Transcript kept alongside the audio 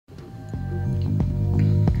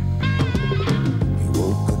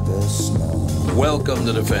Welcome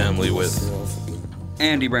to the family with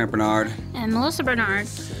Andy Brant Bernard. And Melissa Bernard.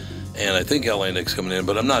 And I think L.A. Nick's coming in,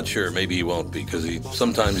 but I'm not sure. Maybe he won't be because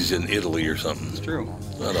sometimes he's in Italy or something. It's true.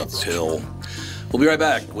 Not a pill. We'll be right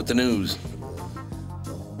back with the news.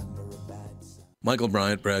 Michael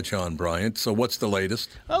Bryant, Bradshaw and Bryant. So what's the latest?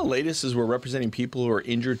 Well, the latest is we're representing people who are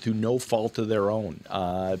injured through no fault of their own.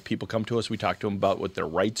 People come to us. We talk to them about what their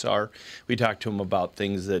rights are. We talk to them about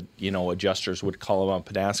things that, adjusters would call them up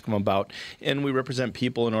and ask them about. And we represent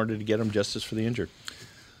people in order to get them justice for the injured.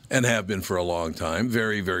 And have been for a long time.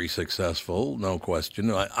 Very, very successful, no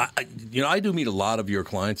question. I do meet a lot of your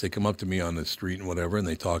clients. They come up to me on the street and whatever, and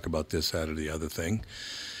they talk about this, that, or the other thing.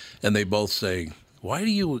 And they both say, why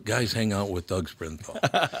do you guys hang out with Doug Sprinthal?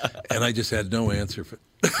 And I just had no answer.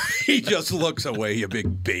 He just looks away, you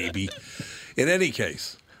big baby. In any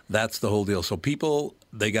case, that's the whole deal. So people,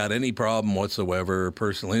 they got any problem whatsoever,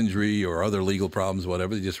 personal injury or other legal problems,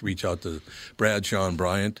 whatever, they just reach out to Bradshaw and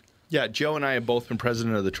Bryant. Yeah, Joe and I have both been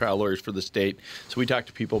president of the trial lawyers for the state, so we talk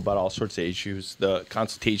to people about all sorts of issues. The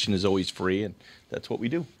consultation is always free, and that's what we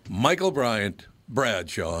do. Michael Bryant,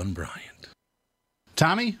 Bradshaw and Bryant.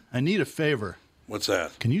 Tommy, I need a favor. What's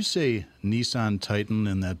that? Can you say Nissan Titan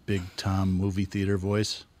in that Big Tom movie theater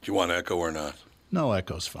voice? Do you want echo or not? No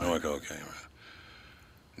echo's fine. No echo, okay.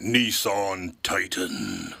 Nissan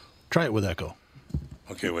Titan. Try it with echo.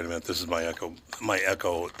 Okay, wait a minute. This is my echo.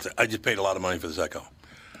 I just paid a lot of money for this echo.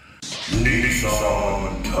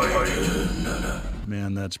 Nissan Titan.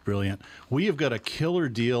 Man, that's brilliant. We have got a killer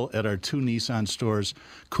deal at our two Nissan stores,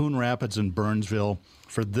 Coon Rapids and Burnsville.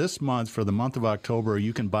 For this month, for the month of October,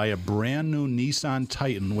 you can buy a brand new Nissan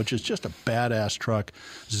Titan, which is just a badass truck.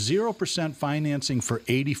 0% financing for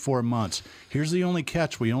 84 months. Here's the only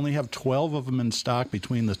catch. We only have 12 of them in stock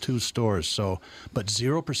between the two stores. But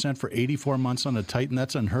 0% for 84 months on a Titan,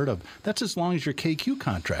 that's unheard of. That's as long as your KQ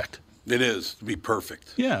contract. It is. To be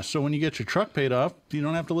perfect. Yeah, so when you get your truck paid off, you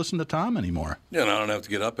don't have to listen to Tom anymore. Yeah, and I don't have to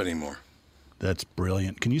get up anymore. That's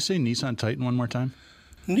brilliant. Can you say Nissan Titan one more time?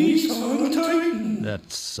 Nissan Titan.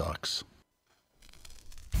 That sucks.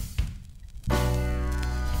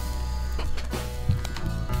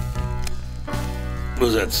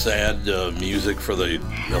 Was that sad music for the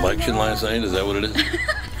election last night? Is that what it is?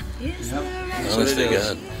 Yes. Honest to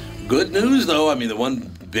God. Good news, though. I mean, the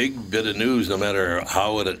one big bit of news, no matter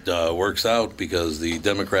how it works out, because the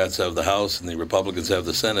Democrats have the House and the Republicans have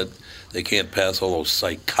the Senate, they can't pass all those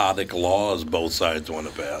psychotic laws both sides want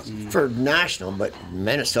to pass. For national, but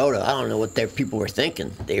Minnesota, I don't know what their people were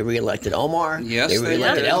thinking. They reelected Omar. Yes, they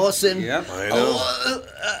reelected Ellison. Yep. I know.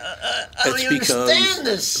 I don't even understand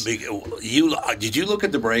this. Did you look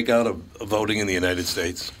at the breakout of voting in the United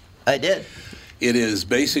States? I did. It is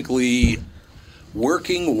basically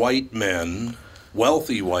working white men,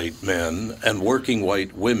 wealthy white men, and working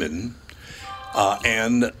white women,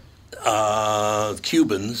 and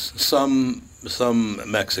Cubans, some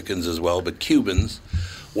Mexicans as well, but Cubans,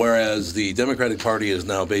 whereas the Democratic Party is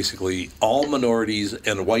now basically all minorities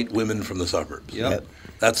and white women from the suburbs. Yep.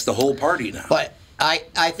 That's the whole party now. But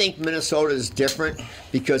I think Minnesota is different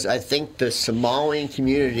because I think the Somalian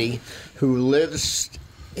community who lives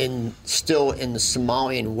still in the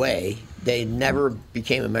Somalian way, they never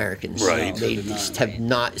became Americans. Right. They just have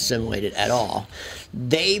not assimilated at all.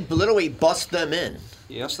 They literally bus them in.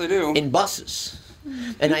 Yes, they do. In buses.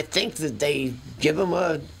 And I think that they give them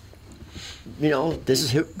this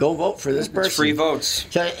is go vote for this person. It's free votes.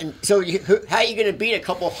 So how are you going to beat a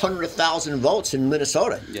couple 100,000 votes in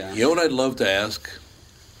Minnesota? Yeah. You know what I'd love to ask?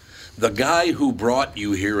 The guy who brought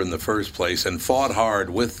you here in the first place and fought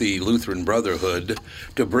hard with the Lutheran Brotherhood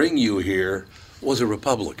to bring you here was a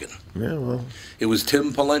Republican. Yeah, well. It was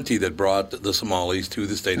Tim Pawlenty that brought the Somalis to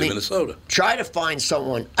the state of Minnesota. Try to find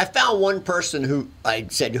someone. I found one person who I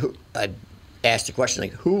asked the question,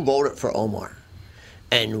 like, who voted for Omar?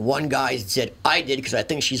 And one guy said, I did because I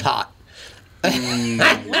think she's hot.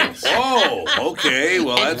 Oh, okay.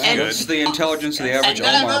 Well, that's good. It's the intelligence of the average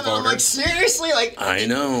And Omar I'm voter. like, seriously? I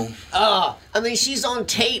know. She's on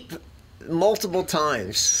tape multiple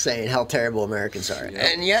times saying how terrible Americans are. Yep.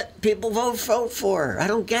 And yet people vote for her. I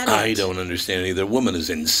don't get it. I don't understand either. The woman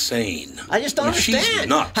is insane. I just don't understand. She's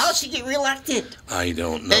nuts. How did she get reelected? I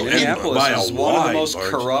don't know. And Minneapolis by is a one of the wide most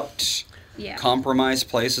margin. corrupt, compromised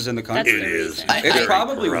places in the country. It is. It's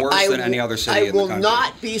probably worse than any other city in the country. I will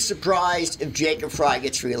not be surprised if Jacob Fry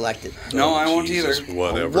gets reelected. No, I won't Jesus, either.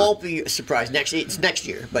 Whatever. I won't be surprised. It's next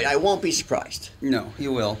year, but I won't be surprised. No,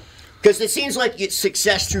 you will. Because it seems like it's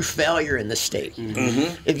success through failure in the state.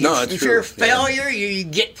 Mm-hmm. If That's you're a true. failure, you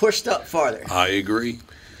get pushed up farther. I agree.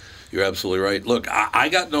 You're absolutely right. Look, I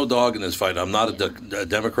got no dog in this fight. I'm not a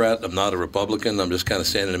Democrat. I'm not a Republican. I'm just kind of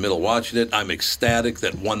standing in the middle watching it. I'm ecstatic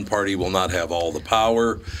that one party will not have all the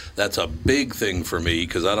power. That's a big thing for me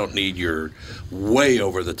because I don't need your way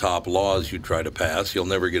over-the-top laws you try to pass. You'll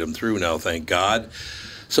never get them through now, thank God.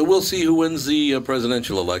 So we'll see who wins the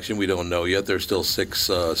presidential election. We don't know yet. There's still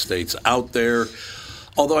 6 states out there.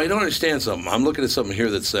 Although I don't understand something. I'm looking at something here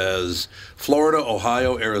that says Florida,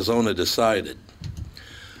 Ohio, Arizona decided.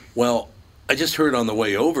 Well, I just heard on the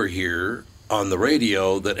way over here on the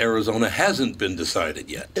radio that Arizona hasn't been decided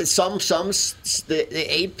yet.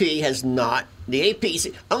 The AP has not. The AP,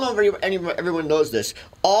 I don't know if everyone knows this.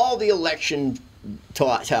 All the election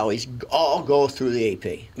tallies all go through the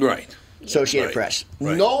AP. Right. Associated Press.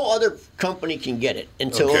 Right. No other company can get it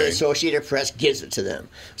until the Associated Press gives it to them.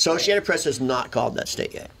 Associated Press has not called that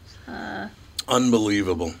state yet.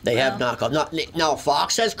 Unbelievable. They have not called. Now,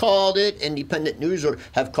 Fox has called it. Independent News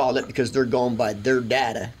have called it because they're going by their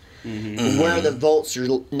data. Mm-hmm. Where the votes are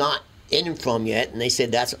not in from yet, and they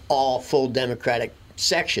said that's all full Democratic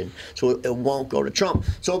section, so it won't go to Trump.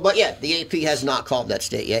 So, but yeah, the AP has not called that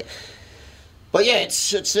state yet. But yeah,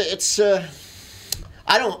 it's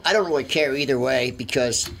I don't really care either way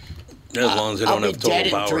because as long as they don't have total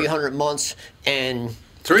power. I'll be dead in 300 months and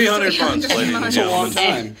 300 months, ladies and That's a long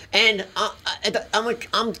gentlemen. time. And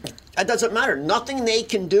it doesn't matter. Nothing they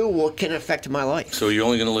can do can affect my life. So you're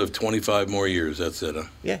only going to live 25 more years. That's it, huh?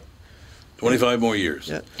 Yeah. 25 more years.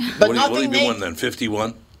 Yeah. But what do you be one then?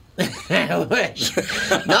 51? I wish.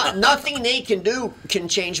 Nothing they can do can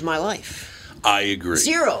change my life. I agree.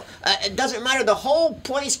 Zero. It doesn't matter. The whole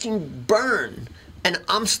place can burn, and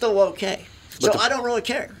I'm still okay. So I don't really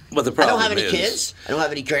care. But the problem I don't have any is, kids. I don't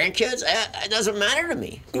have any grandkids. It doesn't matter to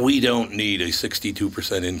me. We don't need a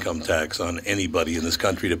 62% income tax on anybody in this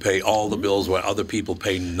country to pay all the bills while other people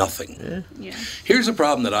pay nothing. Yeah. Here's a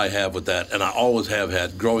problem that I have with that, and I always have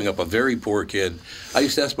had. Growing up a very poor kid, I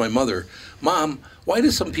used to ask my mother, Mom, why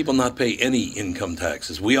do some people not pay any income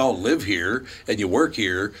taxes? We all live here, and you work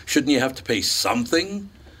here. Shouldn't you have to pay something?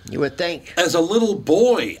 You would think. As a little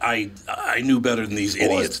boy, I knew better than these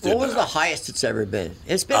idiots. What was the highest it's ever been?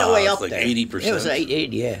 It's been way up like there. 80%. It was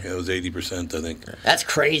 80, yeah. It was 80%, I think. That's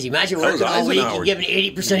crazy. Imagine working all week and giving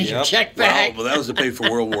 80% of your check back. Well, that was to pay for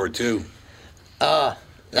World War II. That'd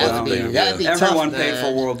be Everyone tough, paid man.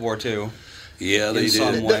 for World War II. Yeah, they In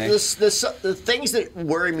some did. way. The things that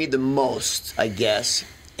worry me the most, I guess,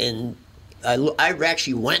 and I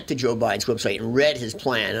actually went to Joe Biden's website and read his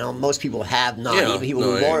plan. And most people have not. Yeah, Even people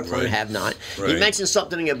who are more for it have not. Right. He mentioned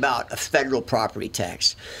something about a federal property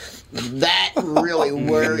tax. That really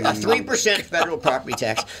worries. A 3% federal property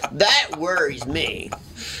tax. That worries me.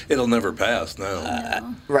 It'll never pass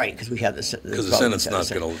now. Right, because we have the Senate's not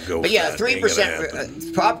going to go. But yeah, for that. Ain't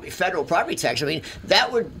gonna 3% federal property tax. I mean,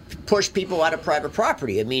 that would push people out of private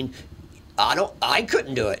property. I mean, I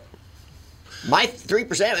couldn't do it. My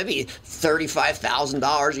 3% would be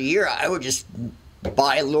 $35,000 a year. I would just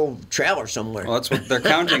buy a little trailer somewhere. Well, that's what they're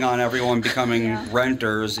counting on, everyone becoming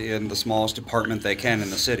renters in the smallest apartment they can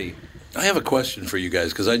in the city. I have a question for you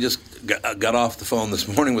guys because I just got off the phone this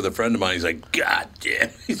morning with a friend of mine. He's like, God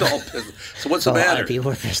damn, he's all pissed. So what's the A lot matter? of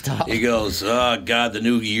people are pissed off. He goes, oh, God, the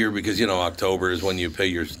new year, because, October is when you pay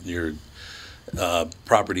your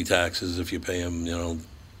property taxes if you pay them,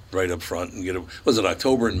 right up front and was it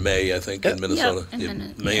October and May, I think, in Minnesota?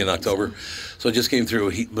 Yep. May and October. So it just came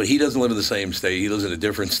through. But he doesn't live in the same state. He lives in a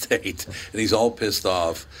different state, and he's all pissed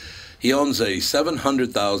off. He owns a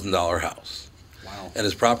 $700,000 house. Wow. And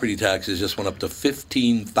his property taxes just went up to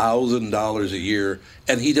 $15,000 a year,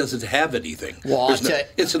 and he doesn't have anything. Well,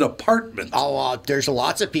 it's an apartment. There's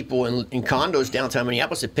lots of people in condos downtown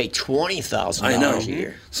Minneapolis that pay $20,000 a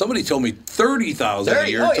year. Somebody told me $30,000 a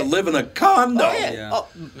year to live in a condo. Oh,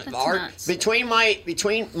 yeah. Nuts. Between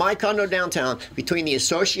my condo downtown, between the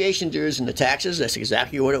association dues and the taxes, that's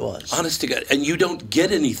exactly what it was. Honest to God, and you don't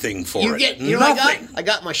get anything for it. You know what Nothing. I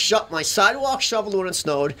got my sidewalk shoveled when it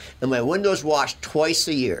snowed, and my windows washed twice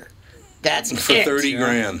a year. That's for it.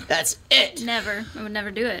 $30,000. That's it. Never. I would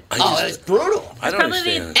never do it. It's brutal. I don't Probably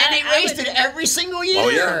understand. And they raised it every single year. Oh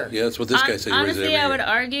yeah, that's what this guy said. He raised it Honestly, every I would year.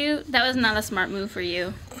 argue that was not a smart move for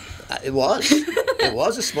you. It was. It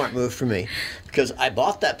was a smart move for me because I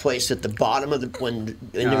bought that place at the bottom of in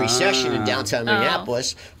the recession in downtown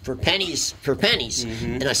Minneapolis for pennies,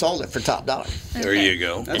 and I sold it for top dollar. There you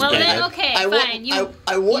go. Well, then, okay, fine. I wouldn't you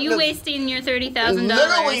have- wasting your $30,000.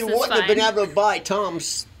 Literally is wouldn't have fine. been able to buy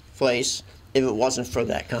Tom's place if it wasn't for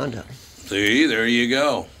that condo. See, there you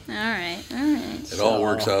go. All right. It all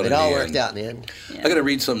works out. It all worked out in the end. I got to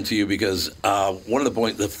read something to you because one of the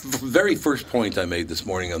points, very first point I made this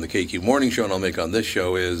morning on the KQ Morning Show, and I'll make on this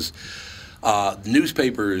show, is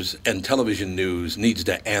newspapers and television news needs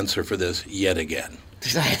to answer for this yet again.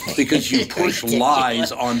 Because you push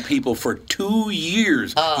lies on people for 2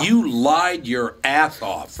 years. You lied your ass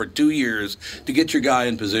off for 2 years to get your guy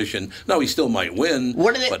in position. No, he still might win.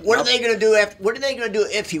 What are they going to do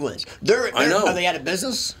if he wins? I know. Are they out of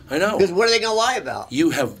business? I know. Because what are they going to lie about? You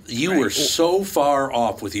were so far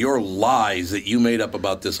off with your lies that you made up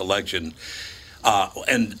about this election.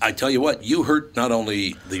 And I tell you what, you hurt not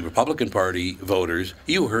only the Republican Party voters,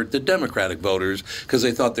 you hurt the Democratic voters because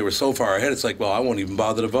they thought they were so far ahead. It's like, well, I won't even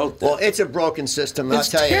bother to vote then. Well, it's a broken system. I'll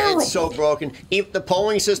tell you, it's so broken. Even the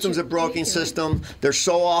polling system's a broken system. They're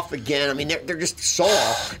so off again. I mean, they're just so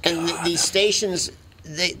off. And these stations,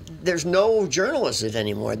 there's no journalists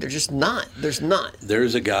anymore. They're just not. There's not.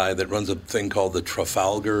 There's a guy that runs a thing called the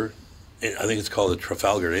Trafalgar, I think it's called the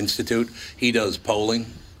Trafalgar Institute. He does polling.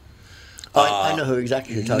 I know who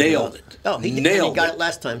exactly you're talking about. Nailed it. Oh, he got it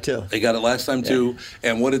last time, too. They got it last time, too.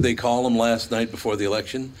 And what did they call him last night before the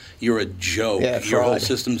election? You're a joke. Yeah, your whole fraud.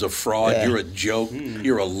 system's a fraud. Yeah. You're a joke.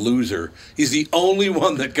 You're a loser. He's the only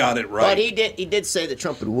one that got it right. But he did say that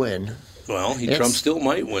Trump would win. Well, Trump still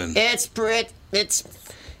might win. I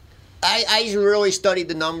really studied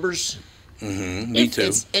the numbers. Me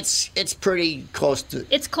too. It's pretty close to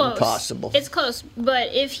It's close. impossible. It's close,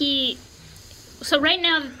 but if he, so right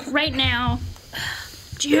now,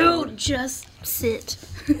 Jude, just sit.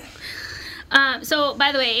 So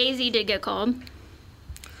by the way, AZ did get called.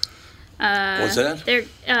 What's that? Their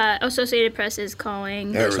Associated Press is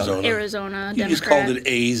calling Arizona. Democrat. You just called it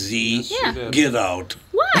AZ. Yeah. Get out.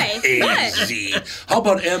 Why? AZ. What? How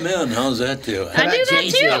about MN? How's that do? I do that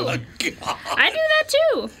Jay-Z? too. I do that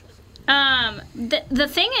too. The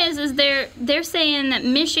thing is they're saying that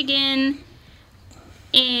Michigan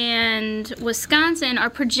and Wisconsin are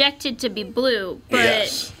projected to be blue, but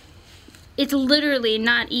Yes. it's literally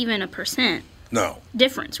not even a % No.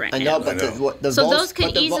 difference right I now. know, but the So votes, those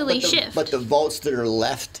could easily shift. But the votes that are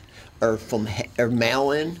left are are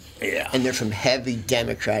mail-in, Yeah. and they're from heavy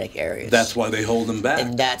Democratic areas. That's why they hold him back.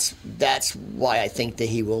 and that's why I think that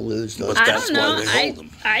he will lose those. But I that's don't know. why they hold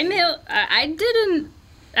them.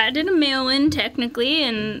 I did a mail-in technically,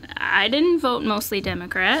 and I didn't vote mostly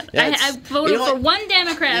Democrat. Yeah, I voted you know for what? one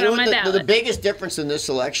Democrat You know on my what ballot. the biggest difference in this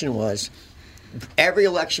election was? Every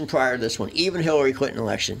election prior to this one, even Hillary Clinton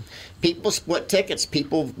election, people split tickets.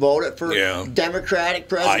 People voted for Yeah. Democratic I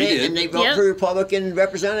president, did. and they vote Yep. for Republican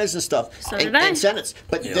representatives and stuff, So and, did I. and senates.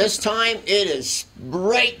 But Yeah. this time, it is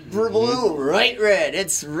bright blue, right red.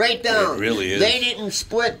 It's right down. It really is. They didn't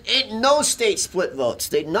split. No state split votes.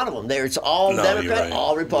 None of them. It's all No, you're Democrat, right.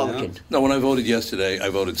 all Republican. No, when I voted yesterday, I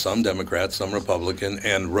voted some Democrat, some Republican,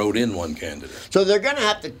 and wrote in one candidate. So they're going to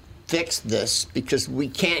have to fix this because we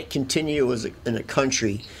can't continue in a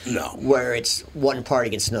country No. where it's one party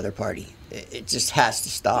against another party. It just has to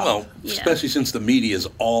stop. Well, Yeah. especially since the media is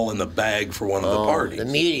all in the bag for one of the parties. The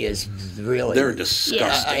media is really. They're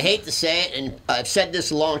disgusting. I hate to say it, and I've said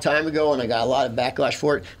this a long time ago, and I got a lot of backlash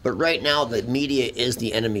for it. But right now, the media is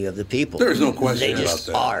the enemy of the people. There's no question They about just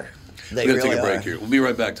that. are. They We're going to really take a break are. here. We'll be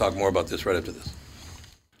right back, talk more about this right after this.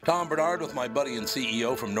 Tom Bernard with my buddy and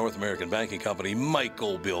CEO from North American Banking Company,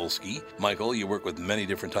 Michael Bilski. Michael, you work with many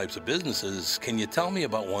different types of businesses. Can you tell me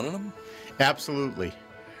about one of them? Absolutely.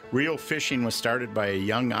 Rio Fishing was started by a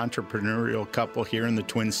young entrepreneurial couple here in the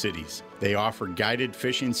Twin Cities. They offer guided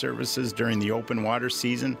fishing services during the open water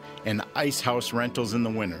season and ice house rentals in the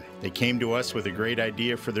winter. They came to us with a great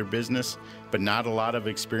idea for their business, but not a lot of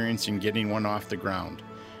experience in getting one off the ground.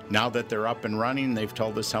 Now that they're up and running, they've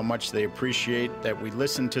told us how much they appreciate that we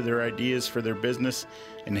listen to their ideas for their business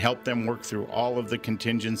and help them work through all of the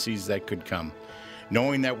contingencies that could come,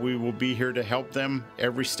 knowing that we will be here to help them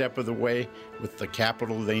every step of the way with the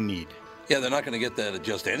capital they need. Yeah, they're not going to get that at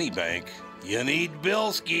just any bank. You need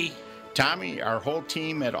Bilski. Tommy, our whole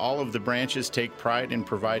team at all of the branches take pride in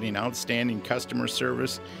providing outstanding customer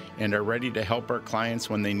service and are ready to help our clients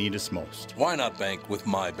when they need us most. Why not bank with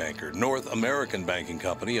my banker, North American Banking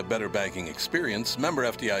Company, a better banking experience, member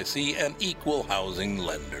FDIC, and equal housing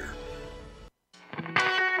lender.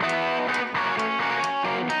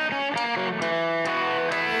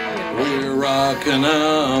 We're rocking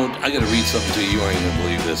out. I got to read something to you. You aren't even gonna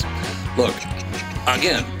believe this. Look,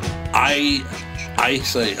 again, I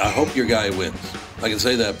say I hope your guy wins. I can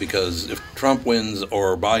say that because if Trump wins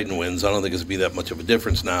or Biden wins, I don't think it's going to be that much of a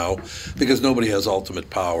difference now because nobody has ultimate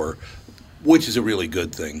power, which is a really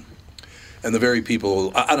good thing. and the very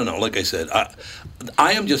people, I don't know, like I said,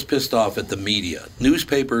 I am just pissed off at the media.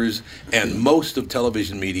 Newspapers and most of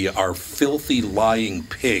television media are filthy, lying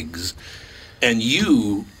pigs. And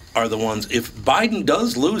you are the ones, if Biden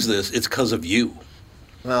does lose this, it's because of you.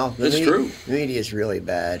 Well, it's true. The media is really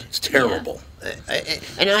bad. It's terrible.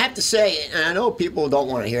 And I have to say, and I know people don't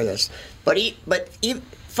want to hear this, but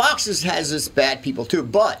Fox has this bad people too.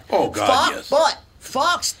 But oh God, yes. But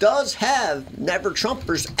Fox does have never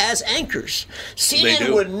Trumpers as anchors.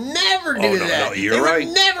 CNN would never do that. No, you're they right.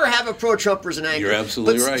 would never have a pro-Trumper as an anchor. You're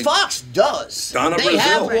absolutely right. Fox does. Donna they Brazile.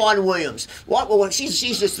 have Juan Williams. Well, she's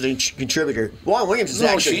just a contributor. Juan Williams is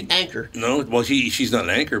actually an anchor. No, well, she's not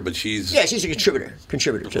an anchor, but she's... Yeah, she's a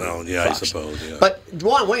contributor to well, yeah, Fox. I suppose, yeah. But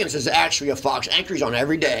Juan Williams is actually a Fox anchor. He's on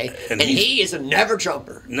every day, and he is a never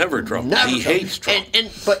Trumper. Never Trumper. He Trumper. hates Trump.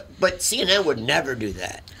 But CNN would never do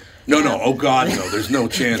that. No. Oh, God, no. There's no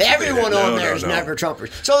chance. Everyone on there is never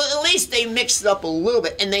Trumpers. So at least they mix it up a little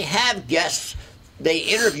bit, and they have guests. They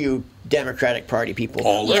interview Democratic Party people.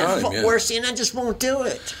 All the time, Where CNN just won't do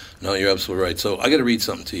it. No, you're absolutely right. So I got to read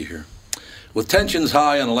something to you here. With tensions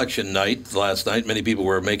high on election night, last night, many people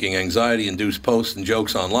were making anxiety-induced posts and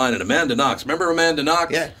jokes online. And Amanda Knox, remember Amanda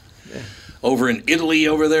Knox? Yeah. Over in Italy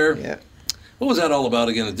over there? Yeah. What was that all about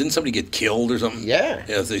again? Didn't somebody get killed or something? Yeah.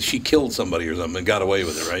 Yeah, she killed somebody or something and got away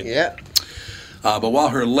with it, right? Yeah. But while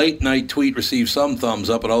her late-night tweet received some thumbs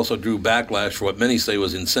up, it also drew backlash for what many say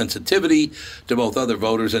was insensitivity to both other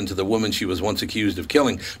voters and to the woman she was once accused of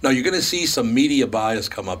killing. Now, you're going to see some media bias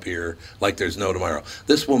come up here like there's no tomorrow.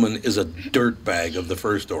 This woman is a dirtbag of the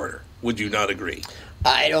first order. Would you not agree?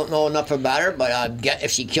 I don't know enough about her, but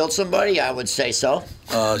if she killed somebody, I would say so.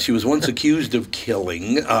 She was once accused of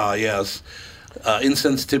killing, yes.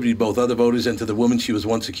 Insensitivity to both other voters and to the woman she was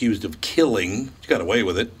once accused of killing. She got away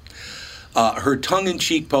with it. Her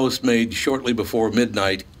tongue-in-cheek post made shortly before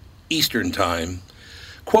midnight Eastern Time,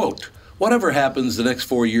 quote, "Whatever happens, the next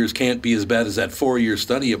 4 years can't be as bad as that 4-year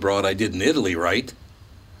study abroad I did in Italy, right?"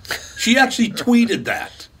 She actually tweeted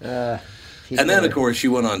that. And then, of course, she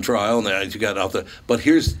went on trial, and she got out the... But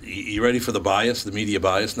you ready for the bias, the media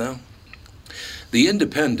bias now? The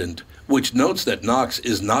Independent, which notes that Knox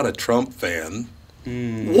is not a Trump fan...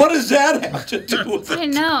 What does that have to do with it? I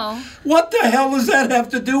know. What the hell does that have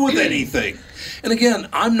to do with anything? And again,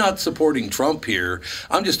 I'm not supporting Trump here.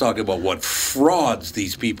 I'm just talking about what frauds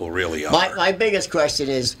these people really are. My biggest question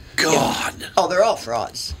is... God. They're all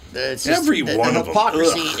frauds. It's just, Every one of them. The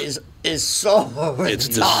hypocrisy is so over It's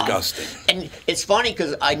the top. disgusting. And it's funny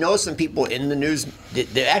because I know some people in the news,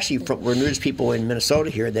 they actually were news people in Minnesota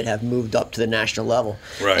here that have moved up to the national level.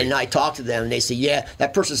 Right. And I talk to them and they say, yeah,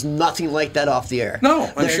 that person's nothing like that off the air.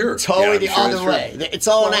 No, I'm They're sure. Totally Yeah, I'm the sure other it's way. It's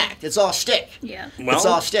all an act. It's all shtick. Yeah. It's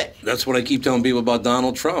all shtick. That's what I keep telling people about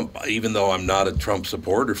Donald Trump. Even though I'm not a Trump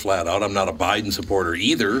supporter flat out, I'm not a Biden supporter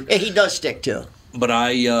either. Yeah, he does stick too. But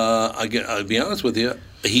I'll be honest with you,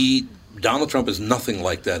 Donald Trump is nothing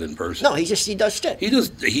like that in person. No, he does stick.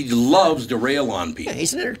 He loves to rail on people. Yeah,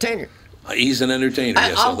 he's an entertainer. He's an entertainer,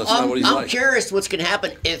 yes, so that's not what he's like. I'm curious what's going to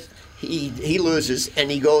happen if he loses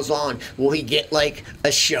and he goes on. Will he get like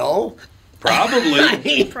a show?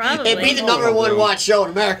 Probably. Probably. It'd be the number one watched show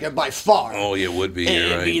in America by far. Oh, it would be.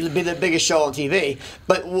 You're right. It'd be the biggest show on TV.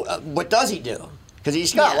 But what does he do? Because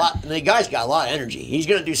he's got a lot. The guy's got a lot of energy. He's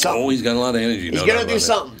going to do something. Oh, he's got a lot of energy. He's going to do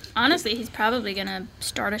something. Honestly, he's probably going to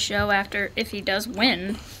start a show if he does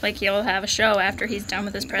win. Like, he'll have a show after he's done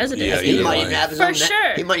with his presidency. Yeah, he might even have his own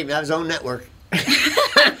sure. He might even have his own network.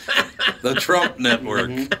 The Trump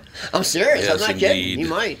Network. I'm serious. Yes, I'm not kidding. indeed. He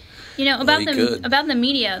might. You know, about the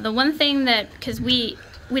media, the one thing that, because we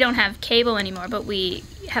don't have cable anymore, but we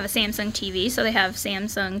have a Samsung TV, so they have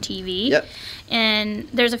Samsung TV. Yep. And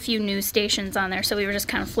there's a few news stations on there, so we were just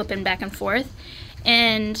kind of flipping back and forth.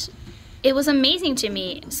 And it was amazing to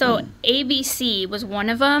me. So ABC was one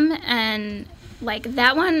of them, and, like,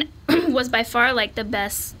 that one was by far, like, the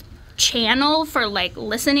best channel for, like,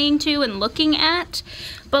 listening to and looking at.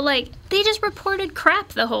 But, like, they just reported crap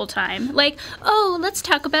the whole time. Like, oh, let's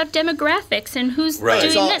talk about demographics and who's doing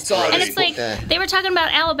this. And it's like, they were talking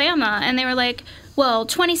about Alabama, and they were like, well,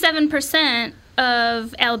 27%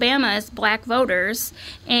 of Alabama is black voters,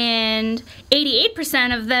 and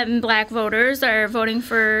 88% of them black voters are voting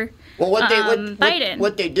for Biden.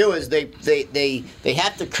 What they do is they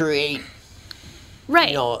have to create... Right.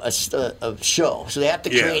 You know, a show. So they have to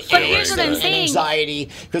create an anxiety.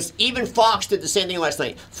 Because even Fox did the same thing last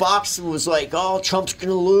night. Fox was like, oh, Trump's going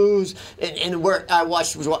to lose. And where I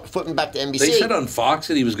watched was flipping back to NBC. They said on Fox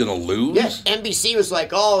that he was going to lose? Yes. NBC was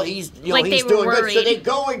like, oh, he's doing worried. good. So they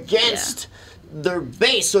go against their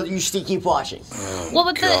base so you still keep watching. Well,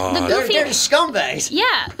 but the goofy They're scumbags.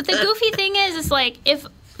 Yeah, but the goofy thing is like if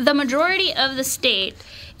the majority of the state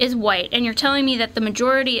is white, and you're telling me that the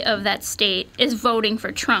majority of that state is voting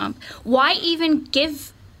for Trump, why even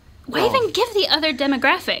give the other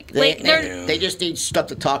demographic? They just need stuff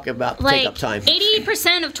to talk about, to take up time.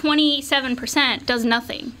 80% of 27% does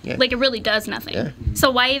nothing. Yeah. Like, it really does nothing. Yeah. So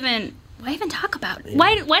why even talk about it?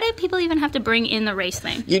 Why do people even have to bring in the race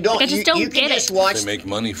thing? You don't. Like, I just don't you get can just it. watch. They make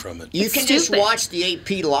money from it. You It's can just stupid. watch the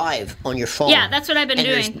AP live on your phone. Yeah, that's what I've been and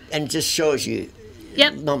doing. And it just shows you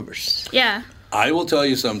Yep. numbers. Yeah. I will tell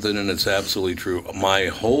you something, and it's absolutely true. My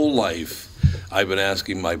whole life, I've been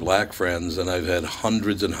asking my black friends, and I've had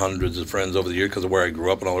hundreds and hundreds of friends over the years because of where I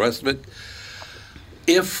grew up and all the rest of it.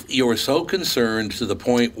 If you're so concerned to the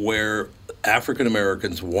point where African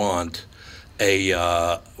Americans want a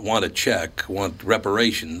check, want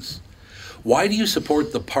reparations, why do you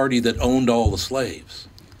support the party that owned all the slaves?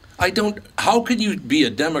 How can you be a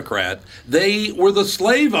Democrat? They were the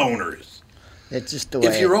slave owners. It's just the way.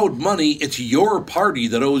 If you're owed money, it's your party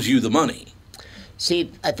that owes you the money. See,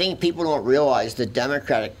 I think people don't realize the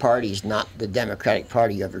Democratic Party is not the Democratic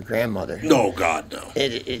Party of your grandmother. No, God, no.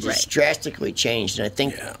 It just drastically changed, and I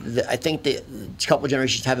think the couple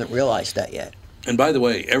generations haven't realized that yet. And by the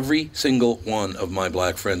way, every single one of my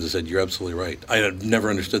black friends has said, you're absolutely right. I have never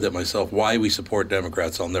understood that myself. Why we support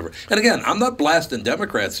Democrats, I'll never. And again, I'm not blasting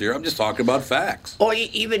Democrats here. I'm just talking about facts. Or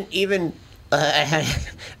even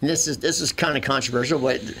this is kind of controversial,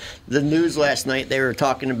 but the news last night, they were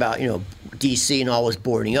talking about, D.C. and all was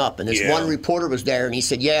boarding up, and this one reporter was there, and he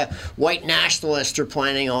said, white nationalists are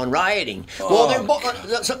planning on rioting. Well, they're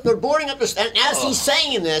boarding up the, and as he's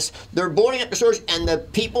saying this, they're boarding up the stores, and the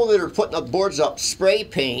people that are putting up boards up spray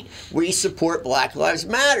paint, we support Black Lives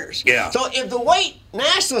Matters. Yeah. So if the white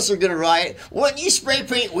nationalists are going to riot, wouldn't you spray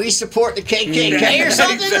paint we support the KKK or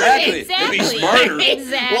something? Exactly. Exactly. It'd be smarter.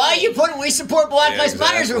 Exactly. Why are you putting we support Black Lives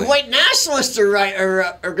Matters exactly. if white nationalists are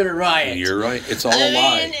going to riot? You're right. It's all I a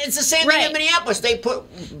lie. mean, it's the same thing in Minneapolis. They put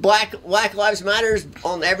Black Lives Matters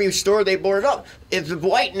on every store they boarded up. If the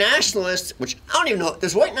white nationalists, which I don't even know,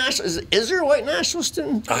 is there a white nationalist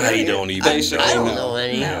in? I don't even I don't know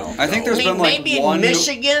any. No. I think there's been like maybe one. in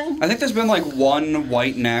Michigan. I think there's been like one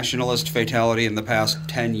white nationalist fatality in the past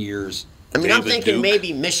 10 years. I mean, I'm David thinking Duke.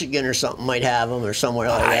 maybe Michigan or something might have them or somewhere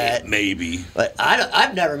like that. Maybe. But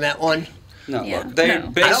I've never met one. No, Yeah. they No.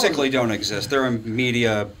 basically don't exist. They're a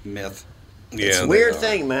media myth. Yeah, It's a they weird are.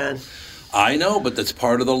 thing, man. I know, but that's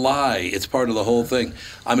part of the lie. It's part of the whole thing.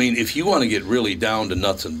 I mean, if you want to get really down to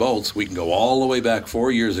nuts and bolts, we can go all the way back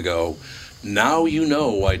 4 years ago. Now you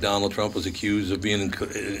know why Donald Trump was accused of being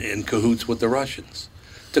in cahoots with the Russians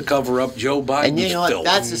to cover up Joe Biden's And you know what? filth.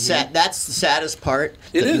 That's the saddest part.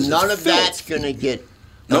 It that is. None It's of filth. that's going to get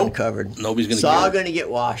Nope. uncovered. Nobody's gonna It's all care. going to get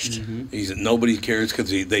washed. Nobody cares because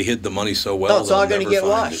they hid the money so well. No, it's all they'll going to never get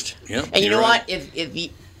find washed. it. Yeah, and you you're know right. what? If you,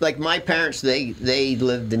 like my parents, they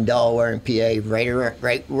lived in Delaware and PA,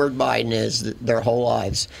 right where Biden is, their whole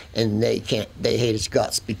lives, and they hate his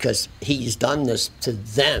guts because he's done this to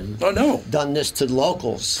them. Oh, no. Done this to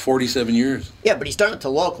locals. 47 years. Yeah, but he's done it to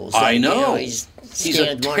locals. I Like, know. he's He's a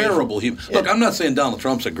scammed money. terrible human. Look, I'm not saying Donald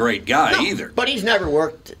Trump's a great guy No, either. But he's never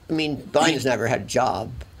worked. I mean, Biden's never had a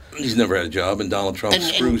job. He's never had a job, and Donald Trump And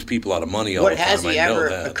screws people out of money all What the time. has he I know ever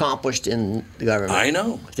that. accomplished in the government? I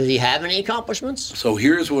know. Does he have any accomplishments? So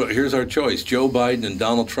here's our choice: Joe Biden and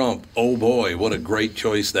Donald Trump. Oh boy, what a great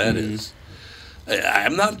choice that is.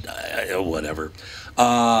 I'm not whatever.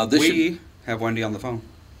 We have Wendy on the phone.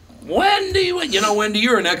 Wendy, Wendy,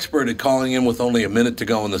 you're an expert at calling in with only a minute to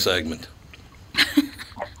go in the segment.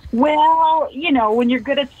 Well, when you're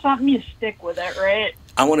good at something, you stick with it, right?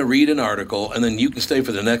 I want to read an article, and then you can stay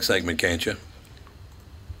for the next segment, can't you?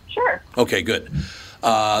 Sure. Okay, good.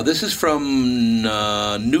 This is from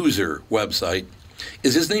Newser website.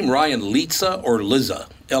 Is his name Ryan Lizza or Lizza?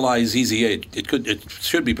 Lizza. It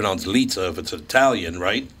should be pronounced Lizza if it's Italian,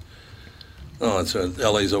 right? Oh, it's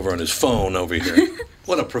LA's over on his phone over here.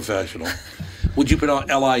 What a professional. Would you pronounce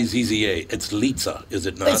Lizza? It's Lizza, is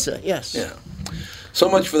it not? Lizza, yes. Yeah. So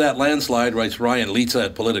much for that landslide, writes Ryan Lizza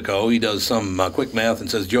at Politico. He does some quick math and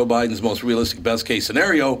says Joe Biden's most realistic best-case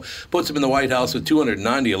scenario puts him in the White House with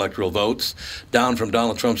 290 electoral votes, down from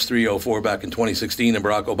Donald Trump's 304 back in 2016 and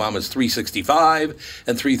Barack Obama's 365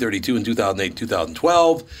 and 332 in 2008 and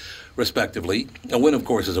 2012, respectively. A win, of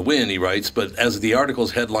course, is a win, he writes, but as the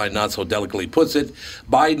article's headline not so delicately puts it,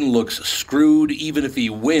 Biden looks screwed even if he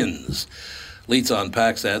wins. Leitz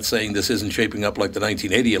unpacks that, saying this isn't shaping up like the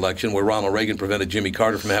 1980 election where Ronald Reagan prevented Jimmy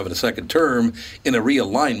Carter from having a second term in a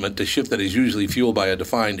realignment to shift that is usually fueled by a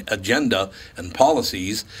defined agenda and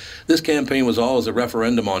policies. This campaign was always a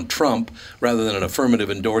referendum on Trump rather than an affirmative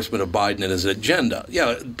endorsement of Biden and his agenda.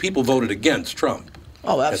 Yeah, people voted against Trump.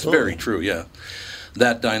 Oh, absolutely. That's very true, yeah.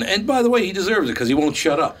 And by the way, he deserves it because he won't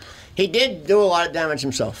shut up. He did do a lot of damage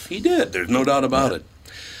himself. He did. There's no doubt about it.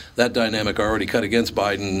 That dynamic already cut against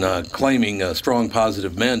Biden, claiming a strong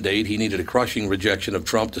positive mandate. He needed a crushing rejection of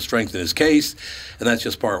Trump to strengthen his case, and that's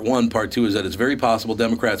just part one. Part two is that it's very possible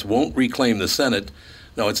Democrats won't reclaim the Senate.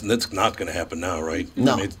 No, it's not going to happen now, right?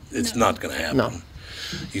 No. I mean, it's not going to happen. No.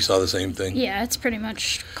 You saw the same thing? Yeah, it's pretty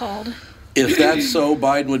much called. If that's so,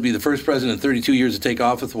 Biden would be the first president in 32 years to take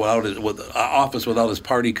office without his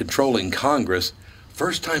party controlling Congress.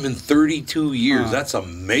 First time in 32 years. That's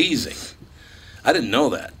amazing. I didn't know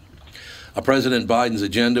that. President Biden's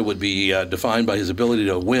agenda would be defined by his ability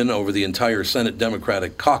to win over the entire Senate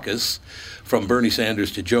Democratic caucus, from Bernie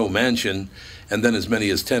Sanders to Joe Manchin, and then as many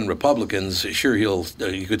as 10 Republicans. Sure,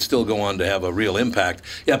 he could still go on to have a real impact.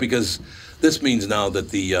 Yeah, because this means now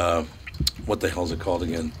that the what the hell's it called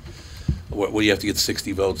again? Well, you have to get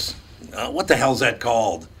 60 votes. What the hell's that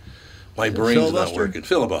called? My brain's not working.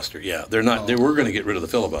 Filibuster. Yeah, they're not. They were going to get rid of the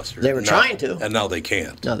filibuster. They were trying to, and now they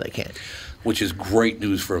can't. No, they can't. Which is great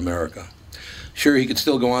news for America. Sure, he could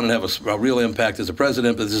still go on and have a real impact as a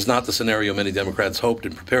president, but this is not the scenario many Democrats hoped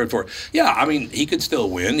and prepared for. Yeah, I mean, he could still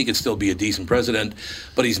win. He could still be a decent president,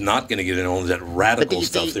 but he's not going to get in all that radical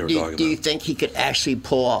stuff they were talking about. Do you think he could actually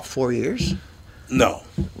pull off 4 years? No.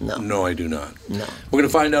 No. No, I do not. No. We're going to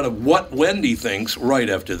find out what Wendy thinks right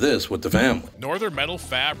after this with the family. Northern Metal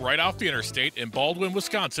Fab, right off the interstate in Baldwin,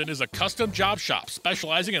 Wisconsin, is a custom job shop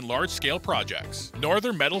specializing in large-scale projects.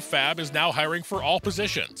 Northern Metal Fab is now hiring for all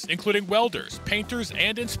positions, including welders, painters,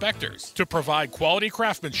 and inspectors, to provide quality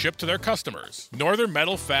craftsmanship to their customers. Northern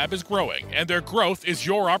Metal Fab is growing, and their growth is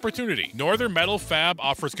your opportunity. Northern Metal Fab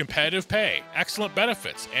offers competitive pay, excellent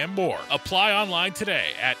benefits, and more. Apply online today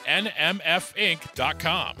at nmfinc.com.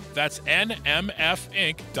 That's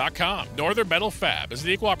nmfinc.com. Northern Metal Fab is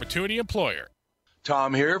the equal opportunity employer.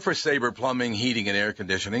 Tom here for Sabre Plumbing, Heating, and Air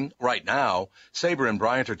Conditioning. Right now, Sabre and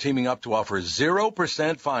Bryant are teaming up to offer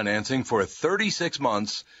 0% financing for 36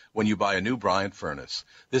 months when you buy a new Bryant furnace.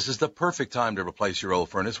 This is the perfect time to replace your old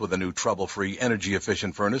furnace with a new trouble-free,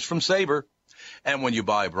 energy-efficient furnace from Sabre. And when you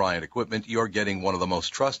buy Bryant equipment, you're getting one of the most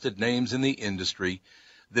trusted names in the industry.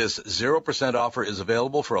 This 0% offer is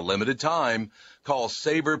available for a limited time. Call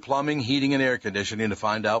Sabre Plumbing, Heating, and Air Conditioning to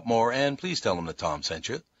find out more, and please tell them that Tom sent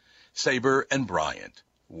you. Sabre and Bryant,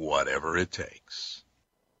 whatever it takes.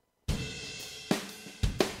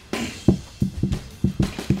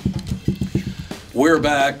 We're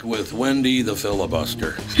back with Wendy the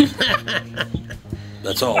Filibuster.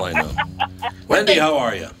 That's all I know. Wendy, how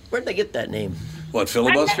are you? Where'd they get that name? What,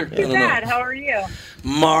 Filibuster? I'm not too bad. How are you?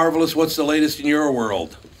 Marvelous. What's the latest in your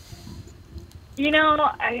world? You know,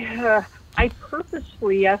 I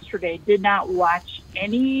purposefully yesterday did not watch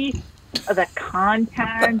any of the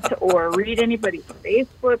content or read anybody's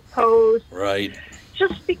Facebook post. Right.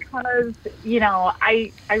 Just because, you know,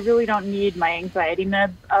 I really don't need my anxiety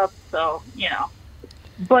meds up, so, you know.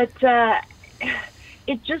 But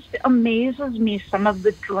it just amazes me, some of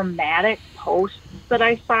the dramatic posts that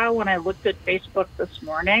I saw when I looked at Facebook this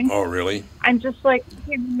morning. Oh, really? I'm just like,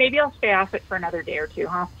 maybe I'll stay off it for another day or two,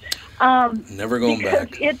 huh? Never going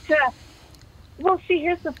back. Well, see,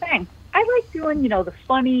 here's the thing. I like doing, you know, the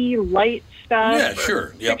funny, light stuff. Yeah,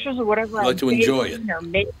 sure. Yep. Pictures or whatever. I like to enjoy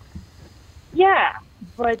it. Yeah,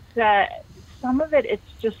 but some of it,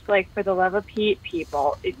 it's just like, for the love of Pete,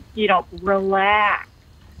 people, you know, relax.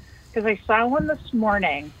 Because I saw one this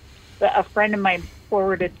morning that a friend of mine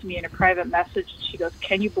forwarded to me in a private message. She goes,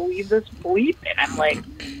 "Can you believe this bleep?" And I'm like,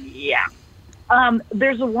 yeah.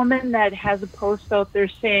 There's a woman that has a post out there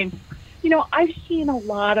saying, you know, I've seen a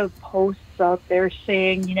lot of posts out there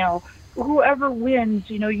saying, you know, whoever wins,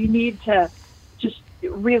 you know, you need to just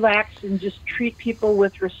relax and just treat people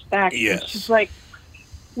with respect. Yes. And she's like,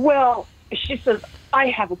 well, she says, I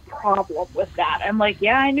have a problem with that. I'm like,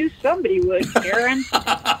 yeah, I knew somebody would, Karen.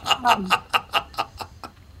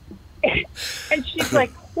 And she's like,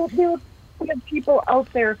 well, there are people out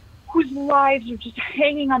there whose lives are just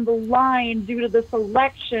hanging on the line due to this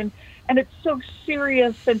election, and it's so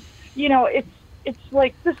serious, and, you know, it's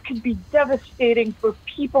like this could be devastating for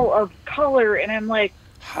people of color. And I'm like,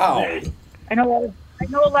 how? I know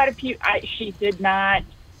a lot of people. She did not.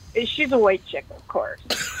 She's a white chick, of course.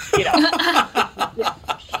 You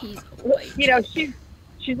know, she's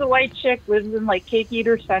a white chick, lives in like Cake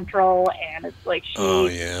Eater Central, and it's like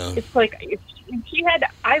it's like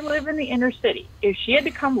I live in the inner city. If she had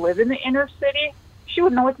to come live in the inner city, she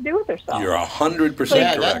wouldn't know what to do with herself. You're 100%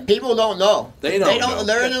 Yeah, correct. people don't know. They don't know.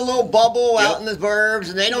 They're in a little bubble Yep. out in the burbs,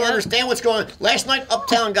 and they don't understand what's going on. Last night,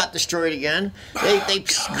 Uptown got destroyed again. They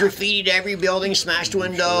graffitied every building, smashed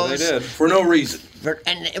windows. They did. For no reason.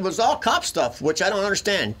 And it was all cop stuff, which I don't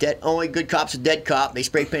understand. Only good cop's a dead cop. They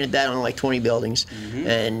spray painted that on like 20 buildings,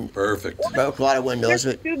 and Perfect. broke a lot of windows.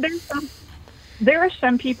 But Dude, there are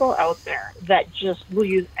some people out there that just will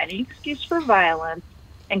use any excuse for violence,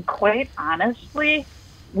 and quite honestly,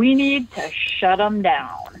 we need to shut them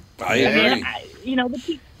down. I agree.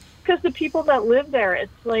 Because the people that live there,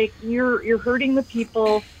 it's like you're hurting the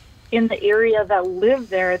people in the area that live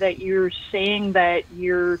there that you're saying that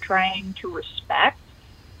you're trying to respect,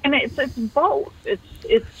 and it's both.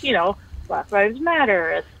 It's Black Lives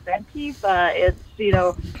Matter. It's Antifa.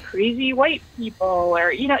 It's crazy white people,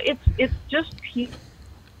 or it's just people.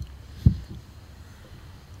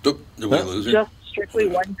 Did we lose her? Just strictly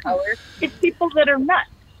one color. It's people that are nuts.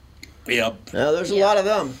 Yep. there's a lot of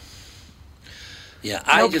them. Yeah,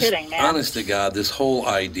 No kidding, man. honest to God, this whole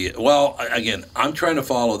idea. Well, again, I'm trying to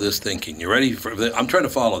follow this thinking. You ready for this? I'm trying to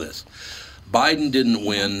follow this. Biden didn't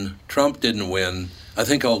win. Trump didn't win. I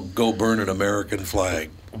think I'll go burn an American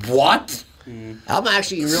flag. What? I'm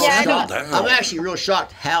actually real Yeah, shocked. I know. I'm actually real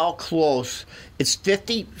shocked how close. It's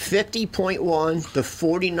 50.1 to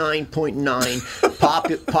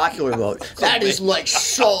 49.9 popular vote. That is like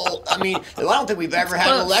so. I mean, I don't think we've ever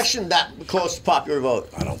had an election that close to popular vote.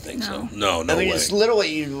 I don't think so. No I mean, way. it's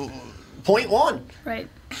literally 0.1. Right.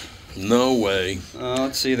 No way.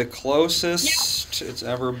 Let's see, the closest it's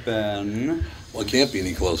ever been. Well, it can't be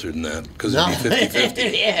any closer than that because No. it'd be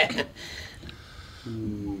 50-50. Yeah.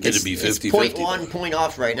 It'd be 50-50. It's 0.1 point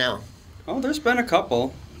off right now. Oh, there's been a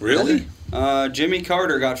couple. Really? Jimmy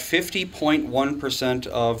Carter got 50.1%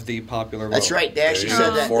 of the popular vote. That's right. They actually There said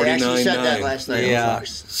you that. go. They actually said that 49.9. last night Yeah. on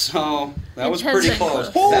Fox. So that was It has pretty been close.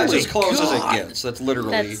 close. That's Holy as close as God. it gets. That's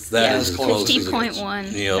literally That as is as close close as as it it gets.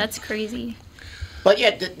 50.1. Yep. That's crazy. But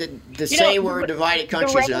yeah, to say we're a divided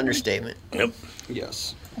country is an the- understatement. Yep.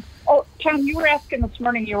 Yes. Oh, Tom, you were asking this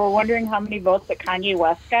morning. You were wondering how many votes that Kanye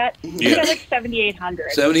West got. He got like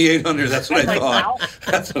 7,800. 7,800. That's what I Like, thought. wow.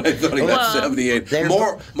 That's what I thought. He got Wow. 78. They're-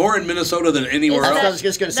 More in Minnesota than anywhere That's what I else. was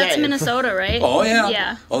just going to say. That's Minnesota, right? Oh yeah.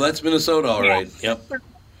 Yeah. Oh, that's Minnesota. All Yeah. right. Yep.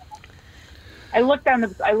 I looked on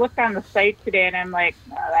the site today, and I'm like,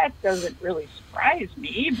 oh, that doesn't really surprise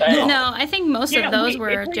me. But No, I think most You of know, those were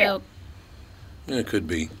a joke. Yeah, it could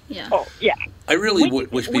be. Yeah. oh yeah, I really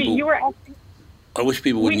wish people. you were asking. I wish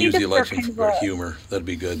people we wouldn't need use to the start election kind of for a- humor. That'd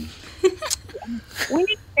be good. We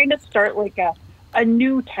need to kind of start like a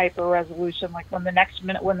new type of resolution, like when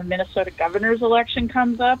the Minnesota governor's election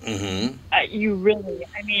comes up. Mm-hmm. You really,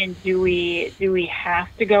 I mean, do we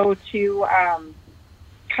have to go to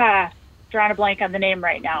drawing a blank on the name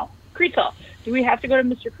right now, Creasel? Do we have to go to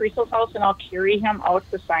Mr. Creasel's house and I'll carry him out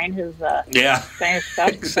to sign his Yeah. stuff?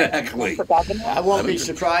 Exactly. For governor? I won't be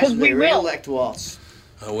surprised if they We will. re-elect Waltz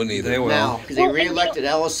I wouldn't either. They will. now because they Well, and re-elected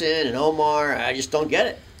Ellison and Omar. I just don't get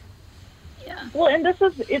it. Yeah. Well, and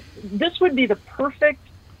this would be the perfect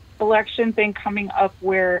election thing coming up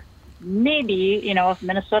where maybe, if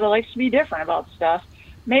Minnesota likes to be different about stuff,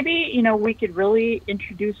 maybe, we could really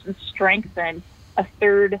introduce and strengthen a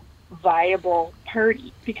third viable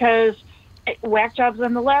party, because whack jobs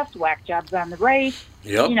on the left, whack jobs on the right.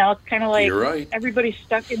 Yep. It's kind of like You're right. everybody's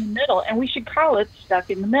stuck in the middle, and we should call it stuck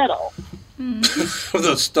in the middle.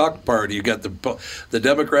 The stuck party. You got the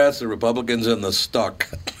Democrats, the Republicans, and the stuck.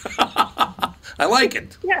 I like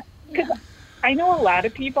it. Yeah, because I know a lot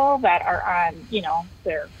of people that are on,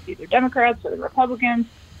 they're either Democrats or the Republicans,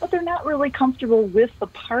 but they're not really comfortable with the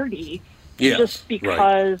party Yes, just right.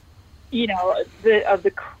 because, of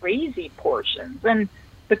the crazy portions and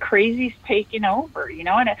the crazy's taking over, and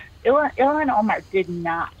Ilhan Omar did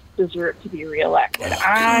not deserve to be reelected.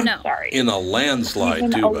 I'm No. sorry. In a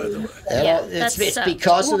landslide, too, by the way. Yeah, it's that's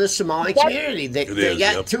because of the Somali community. They is,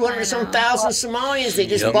 got yep. 200-some thousand Somalis. They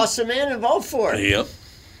just Yep. bust them in and vote for it. Yep.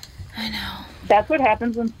 I know. That's what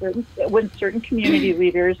happens when certain community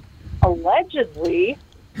leaders allegedly,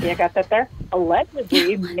 I got that there,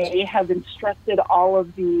 allegedly may have instructed all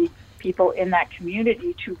of the people in that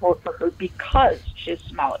community to vote for her because she's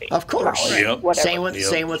Somali. Of course. Somali, Yep. whatever.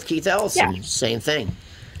 Same with Keith Ellison. Yeah. Same thing.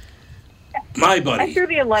 My I buddy. threw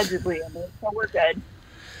the allegedly in there, so we're good.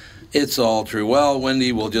 It's all true. Well,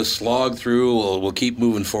 Wendy, we'll just slog through. We'll keep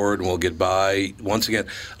moving forward, and we'll get by. Once again,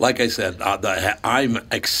 like I said, I'm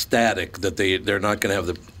ecstatic that they're not going to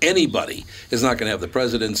have anybody is not going to have the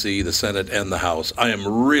presidency, the Senate, and the House. I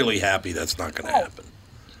am really happy that's not going to happen.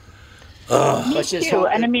 Let's just Too. hope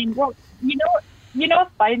And I that- mean, You know, if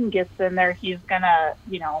Biden gets in there, he's gonna,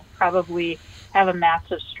 probably have a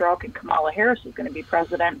massive stroke, and Kamala Harris is going to be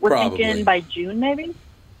president. We're Probably. thinking by June, maybe.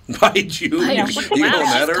 By June, Wow, you she's going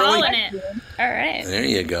that early? calling it. All right. There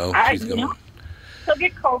you go. She's going. He'll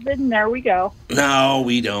get COVID, and there we go. No,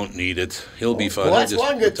 we don't need it. He'll be fine. Well, He'll that's just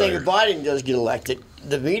one good thing. If retire. Biden does get elected,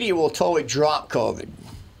 the media will totally drop COVID.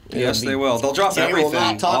 Yes, they will. They'll drop They everything. will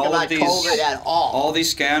not talk all about of these, COVID at all. All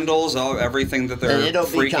these scandals, everything that And they're it'll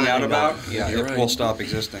be freaking out coming about, up. yeah, You're it right. will stop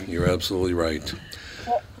existing. You're absolutely right.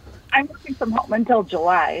 I'm working from home until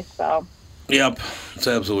July, so Yep, it's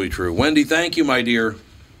absolutely true. Wendy, thank you, my dear.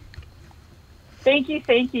 thank you.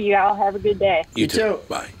 You all have a good day. You too.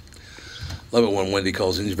 Bye. Love it when Wendy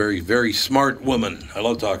calls in. She's a very, very smart woman. I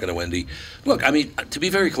love talking to Wendy. Look, I mean, to be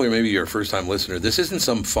very clear, maybe you're a first-time listener, this isn't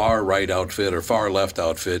some far-right outfit or far-left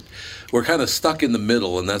outfit. We're kind of stuck in the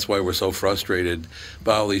middle, and that's why we're so frustrated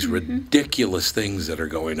by all these ridiculous things that are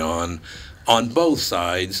going on both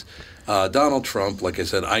sides. Donald Trump, like I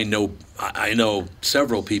said, I know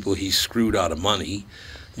several people he screwed out of money.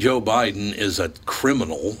 Joe Biden is a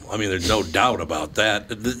criminal. I mean, there's no doubt about that.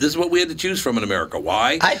 This is what we had to choose from in America.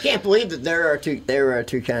 Why? I can't believe that there are two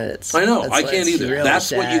candidates. I know. I can't that's either. really That's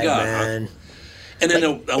what you sad, got. man. And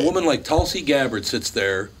then a woman like Tulsi Gabbard sits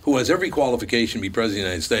there, who has every qualification to be president of the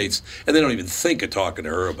United States, and they don't even think of talking to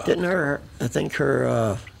her about it. I think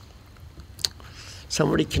her,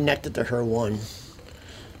 somebody connected to her one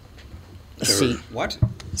seat. What?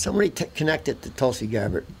 Somebody connected to Tulsi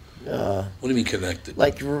Gabbard. What do you mean connected?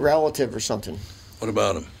 Like a relative or something. What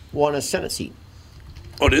about him? Won a Senate seat.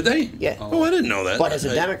 Oh, did they? Yeah. Oh, I didn't know that. But as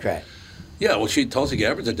a Democrat. Yeah, well, Tulsi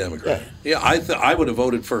Gabbard's a Democrat. Yeah, I would have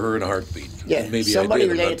voted for her in a heartbeat. Yeah, Maybe somebody I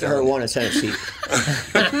did, related to her won a Senate seat.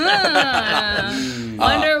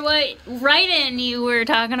 Wonder what write-in you were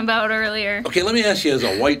talking about earlier. Okay, let me ask you, as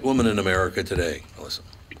a white woman in America today, listen.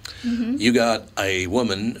 You got a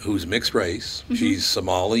woman who's mixed race. She's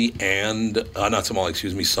Somali and, not Somali,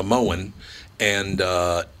 excuse me, Samoan. And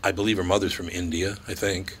I believe her mother's from India, I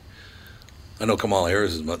think. I know Kamala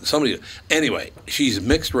Harris' mother. Somebody. Anyway, she's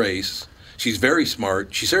mixed race. She's very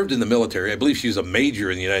smart. She served in the military. I believe she was a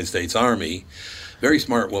major in the United States Army. Very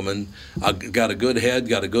smart woman. Got a good head,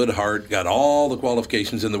 got a good heart, got all the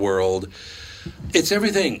qualifications in the world. It's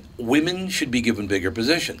everything. Women should be given bigger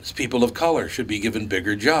positions. People of color should be given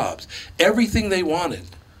bigger jobs. Everything they wanted,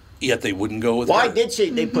 yet they wouldn't go with her. Why did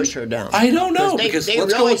they push her down? I don't know, because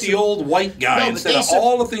let's go with the old white guy instead of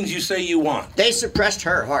all the things you say you want. They suppressed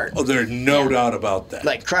her hard. Oh, there's no doubt about that.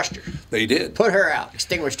 Like crushed her. They did. Put her out.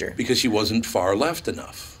 Extinguished her. Because she wasn't far left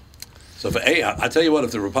enough. So, I tell you what,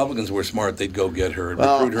 if the Republicans were smart, they'd go get her and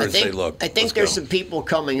recruit her and say, look, I think there's some people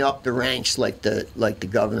coming up the ranks, like the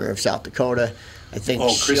governor of South Dakota. I think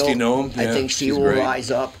Kristi Noem? I Yeah, think she she's will great.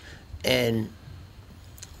 rise up, and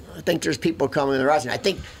I think there's people coming in the rising. I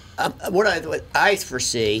think what I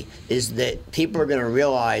foresee is that people are going to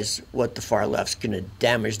realize what the far left's going to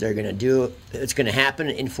damage. They're going to do. It's going to happen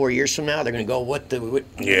in 4 years from now. They're going to go,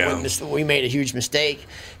 we made a huge mistake,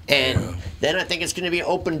 and then I think it's going to be an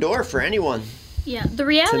open door for anyone. Yeah, the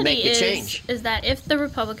reality make the change. is that if the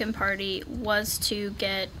Republican Party was to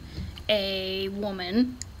get a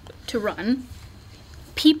woman to run,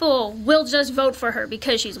 people will just vote for her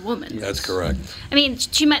because she's a woman. That's correct. I mean,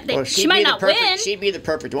 she might not win. She'd be the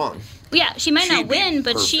perfect one. Yeah, she might not win,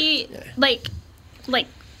 but perfect. she like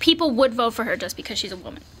people would vote for her just because she's a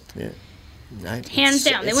woman. Yeah. Hands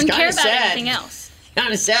down. They wouldn't care about anything else.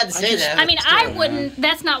 Kind of sad to say that. I mean, I wouldn't.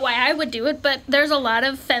 That's not why I would do it. But there's a lot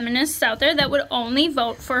of feminists out there that would only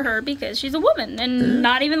vote for her because she's a woman and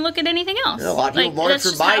not even look at anything else. A lot of people voted that's for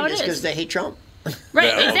just how Biden it just is. because they hate Trump. Right,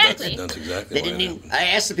 Yeah, well, exactly. That's exactly They why didn't it even, happened. I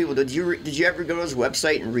asked the people, did you ever go to his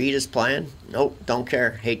website and read his plan? Nope, don't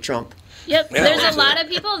care. Hate Trump. Yep. Yeah, There's that's a lot of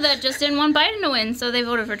people that just didn't want Biden to win, so they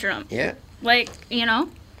voted for Trump. Yeah. I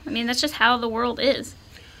mean, that's just how the world is.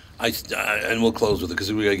 And we'll close with it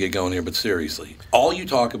because we got to get going here. But seriously, all you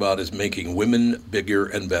talk about is making women bigger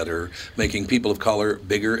and better, making people of color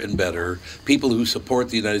bigger and better, people who support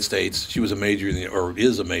the United States. She was a major or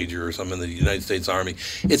is a major or something in the United States Army.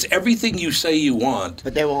 It's everything you say you want.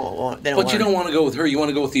 But they won't. But you don't want to go with her. You want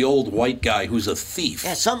to go with the old white guy who's a thief.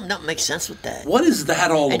 Yeah, something don't make sense with that. What is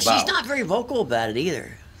that all And about? she's not very vocal about it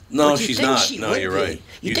either. No, But you she's think not. she No, would you're be. right.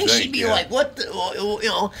 You think she'd be like, what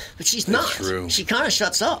the, but she's not. true. She kind of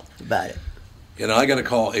shuts up about it. I got to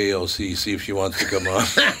call AOC, see if she wants to come on.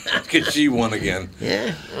 Because she won again.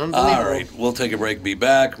 Yeah, unbelievable. All right, we'll take a break, be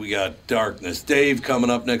back. We got Darkness Dave coming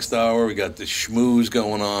up next hour. We got the schmooze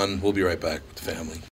going on. We'll be right back with the family.